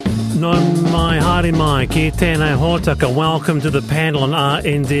No mai haere mai, ki tēnei hōtaka. Welcome to the panel on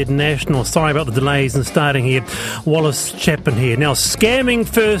RNZ National. Sorry about the delays in starting here. Wallace Chapman here. Now, scamming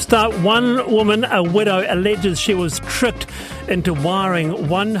first up. One woman, a widow, alleges she was tricked into wiring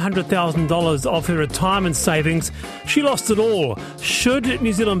 $100,000 of her retirement savings. She lost it all. Should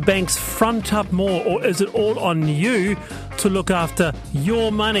New Zealand banks front up more, or is it all on you to look after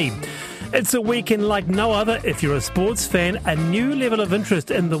your money? It's a weekend like no other if you're a sports fan. A new level of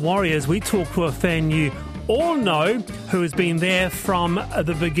interest in the Warriors. We talk to a fan you all know who has been there from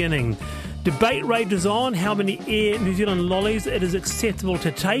the beginning. Debate rages on how many Air New Zealand lollies it is acceptable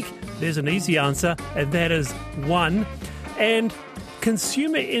to take. There's an easy answer, and that is one. And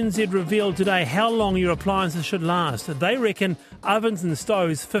Consumer NZ revealed today how long your appliances should last. They reckon ovens and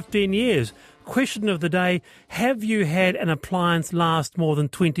stoves 15 years. Question of the day, have you had an appliance last more than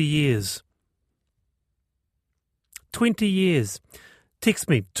 20 years? 20 years. Text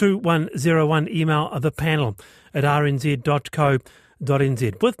me, 2101, email the panel at rnz.co.nz.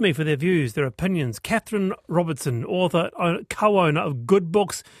 With me for their views, their opinions, Catherine Robertson, author, co-owner of Good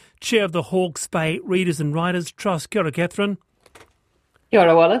Books, chair of the Hawke's Bay Readers and Writers Trust. Kia ora, Catherine. Kia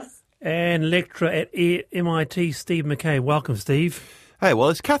ora, Wallace. And lecturer at MIT, Steve McCabe. Welcome, Steve. Hey,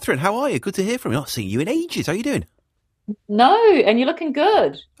 Wallace. Catherine, how are you? Good to hear from you. Not seen you in ages. How are you doing? No, and you're looking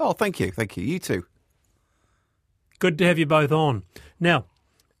good. Oh, thank you. Thank you. You too. Good to have you both on. Now,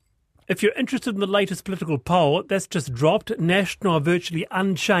 if you're interested in the latest political poll, that's just dropped. National are virtually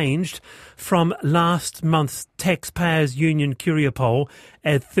unchanged from last month's Taxpayers Union Curia poll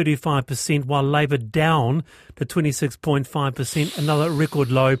at 35%, while Labour down to 26.5%, another record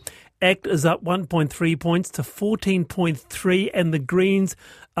low. ACT is up 1.3 points to 14.3, and the Greens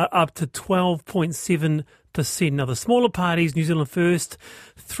are up to 12.7%. Now, the smaller parties, New Zealand First,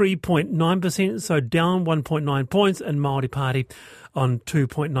 3.9%, so down 1.9 points, and Māori Party on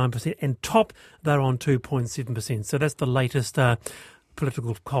 2.9%, and Top, they're on 2.7%. So that's the latest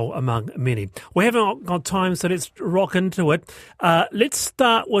political poll among many. We haven't got time, so let's rock into it. Let's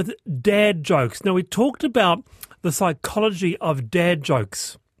start with dad jokes. Now, we talked about the psychology of dad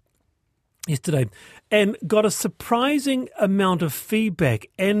jokes yesterday and got a surprising amount of feedback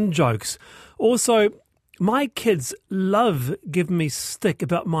and jokes. Also, my kids love giving me stick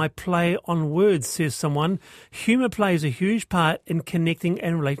about my play on words, says someone. Humour plays a huge part in connecting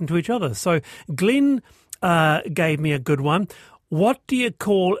and relating to each other. So Glenn gave me a good one. What do you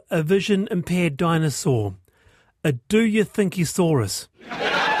call a vision-impaired dinosaur? A do-you-think-you-saurus.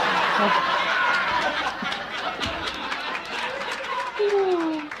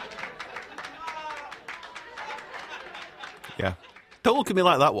 Yeah. Don't look at me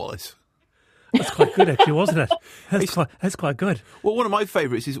like that, Wallace. That's quite good, actually, wasn't it? That's quite good. Well, one of my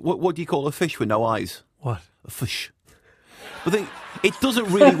favourites is, what do you call a fish with no eyes? What? A fish. But it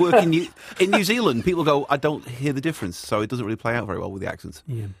doesn't really work in New Zealand. People go, I don't hear the difference, so it doesn't really play out very well with the accents.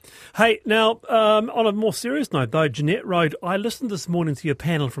 Yeah. Hey, now, on a more serious note, though, Jeanette Road, I listened this morning to your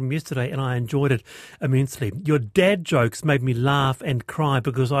panel from yesterday and I enjoyed it immensely. Your dad jokes made me laugh and cry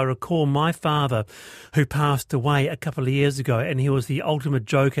because I recall my father, who passed away a couple of years ago, and he was the ultimate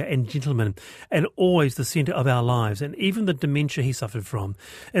joker and gentleman and always the centre of our lives, and even the dementia he suffered from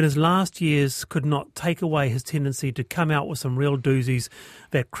in his last years could not take away his tendency to come out with some real doozies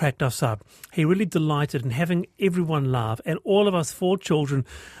that cracked us up. He really delighted in having everyone laugh, and all of us 4 children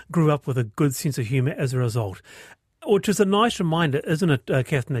grew up with a good sense of humour as a result. Which is a nice reminder, isn't it,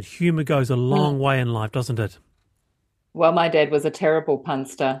 Catherine, that humour goes a long way in life, doesn't it? Well, my dad was a terrible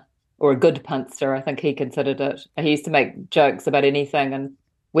punster, or a good punster, I think he considered it. He used to make jokes about anything, and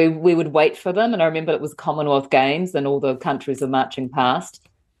we would wait for them. And I remember it was Commonwealth Games and all the countries were marching past.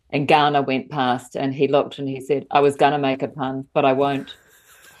 And Ghana went past and he looked and he said, I was going to make a pun, but I won't.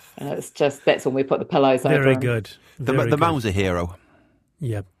 And it's just, that's when we put the pillows over. Very good. The man was a hero.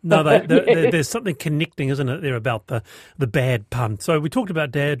 Yeah. No, there's something connecting, isn't it, there about the bad pun. So we talked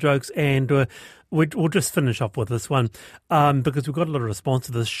about dad jokes, and we'll just finish up with this one because we've got a lot of response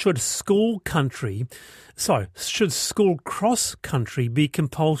to this. Should school cross-country be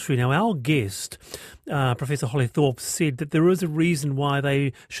compulsory? Now, our guest, Professor Holly Thorpe, said that there is a reason why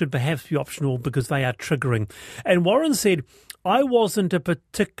they should perhaps be optional because they are triggering. And Warren said, I wasn't a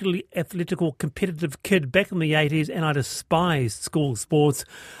particularly athletic or competitive kid back in the 80s, and I despised school sports.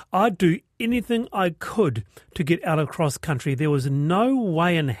 I'd do anything I could to get out of cross-country. There was no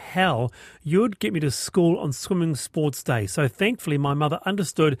way in hell you'd get me to school on swimming sports day. So thankfully my mother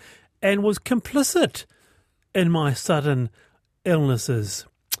understood and was complicit in my sudden illnesses.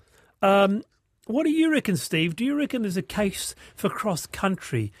 What do you reckon, Steve? Do you reckon there's a case for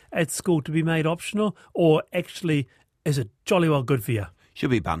cross-country at school to be made optional, or actually is it jolly well good for you? Should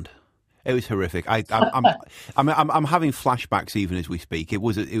be banned. It was horrific. I'm having flashbacks even as we speak.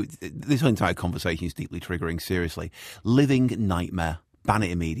 This entire conversation is deeply triggering. Seriously, living nightmare. Ban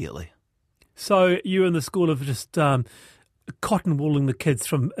it immediately. So you're in the school of just cotton wooling the kids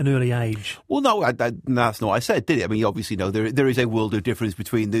from an early age. Well, no, that's not what I said, did it? I mean, you obviously know there is a world of difference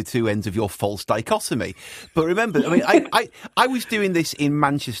between the two ends of your false dichotomy. But remember, I mean, I was doing this in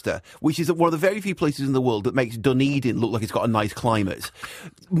Manchester, which is one of the very few places in the world that makes Dunedin look like it's got a nice climate.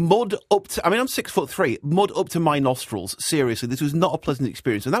 Mud up to, I'm 6'3", mud up to my nostrils. Seriously, this was not a pleasant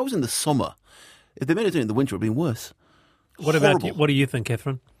experience. And that was in the summer. If they made it in the winter, it would have been worse. What about you? What do you think,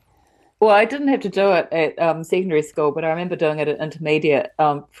 Catherine? Well, I didn't have to do it at secondary school, but I remember doing it at intermediate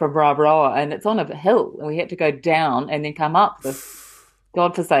from Robertson, and it's on a hill, and we had to go down and then come up this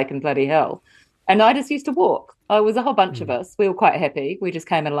godforsaken bloody hill. And I just used to walk. It was a whole bunch of us. We were quite happy. We just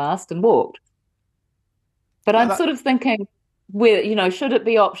came in last and walked. But I'm sort of thinking, should it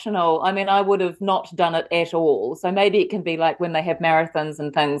be optional? I mean, I would have not done it at all. So maybe it can be like when they have marathons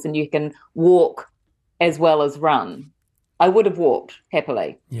and things, and you can walk as well as run. I would have walked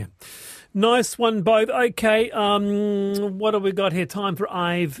happily. Yeah. Nice one, both. Okay, what have we got here? Time for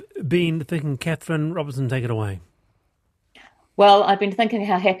I've been thinking. Catherine Robertson, take it away. Well, I've been thinking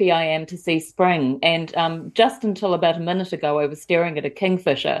how happy I am to see spring. And just until about a minute ago, I was staring at a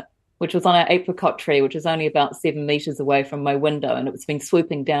kingfisher, which was on our apricot tree, which is only about 7 metres away from my window. And it's been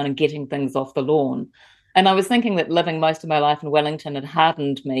swooping down and getting things off the lawn. And I was thinking that living most of my life in Wellington had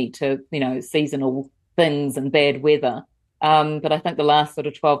hardened me to, seasonal things and bad weather. But I think the last sort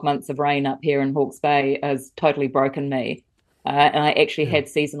of 12 months of rain up here in Hawke's Bay has totally broken me. And I actually had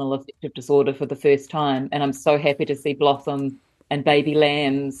seasonal affective disorder for the first time. And I'm so happy to see blossom and baby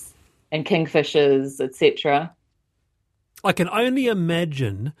lambs and kingfishers, etc. I can only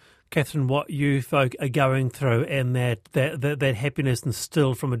imagine, Catherine, what you folk are going through, and that happiness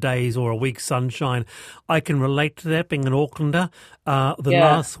instilled from a day's or a week's sunshine. I can relate to that, being an Aucklander.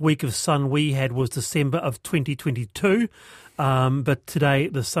 Last week of sun we had was December of 2022, but today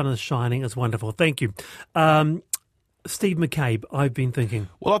the sun is shining. It's wonderful. Thank you. Steve McCabe, I've been thinking.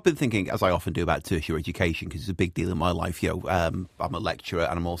 Well, I've been thinking, as I often do, about tertiary education, because it's a big deal in my life. I'm a lecturer,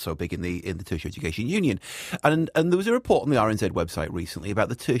 and I'm also big in the Tertiary Education Union. And there was a report on the RNZ website recently about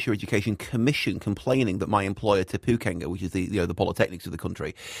the Tertiary Education Commission complaining that my employer, Te Pukenga, which is the polytechnics of the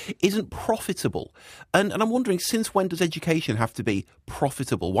country, isn't profitable. And I'm wondering, since when does education have to be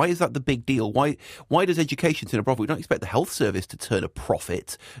profitable? Why is that the big deal? Why does education turn a profit? We don't expect the health service to turn a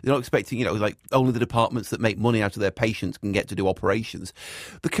profit. You're not expecting, only the departments that make money out of their patients can get to do operations.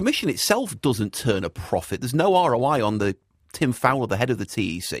 The commission itself doesn't turn a profit. There's no ROI on the Tim Fowler, the head of the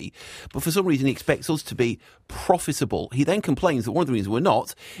TEC, but for some reason he expects us to be profitable. He then complains that one of the reasons we're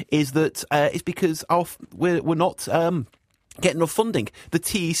not is that it's because we're not getting enough funding. The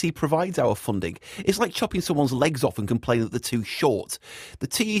TEC provides our funding. It's like chopping someone's legs off and complaining that they're too short. The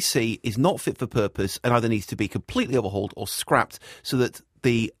TEC is not fit for purpose and either needs to be completely overhauled or scrapped so that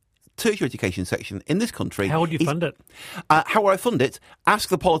the tertiary education section in this country... How would you fund it? How would I fund it? Ask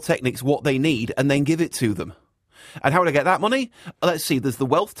the polytechnics what they need and then give it to them. And how would I get that money? Let's see, there's the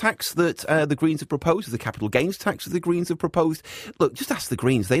wealth tax that the Greens have proposed, there's the capital gains tax that the Greens have proposed. Look, just ask the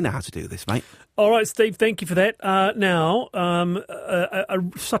Greens, they know how to do this, mate. All right, Steve, thank you for that. Now,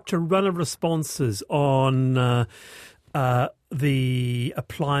 such a run of responses on the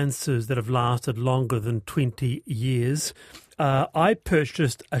appliances that have lasted longer than 20 years. I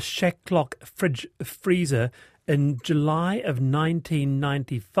purchased a Shacklock fridge freezer in July of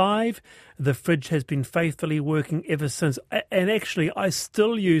 1995. The fridge has been faithfully working ever since. And actually, I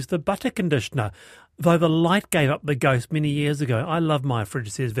still use the butter conditioner, though the light gave up the ghost many years ago. I love my fridge,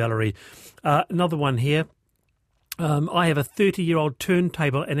 says Valerie. Another one here. I have a 30-year-old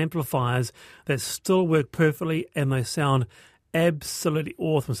turntable and amplifiers that still work perfectly, and they sound absolutely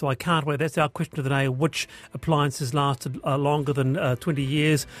awesome. So I can't wait. That's our question of the day. Which appliances lasted longer than 20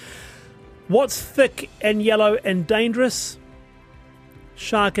 years? What's thick and yellow and dangerous?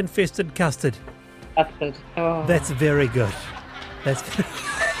 Shark-infested custard. Custard. Oh. That's very good. That's the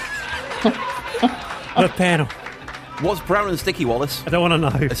panel. What's brown and sticky, Wallace? I don't want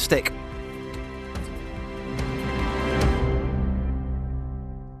to know. A stick.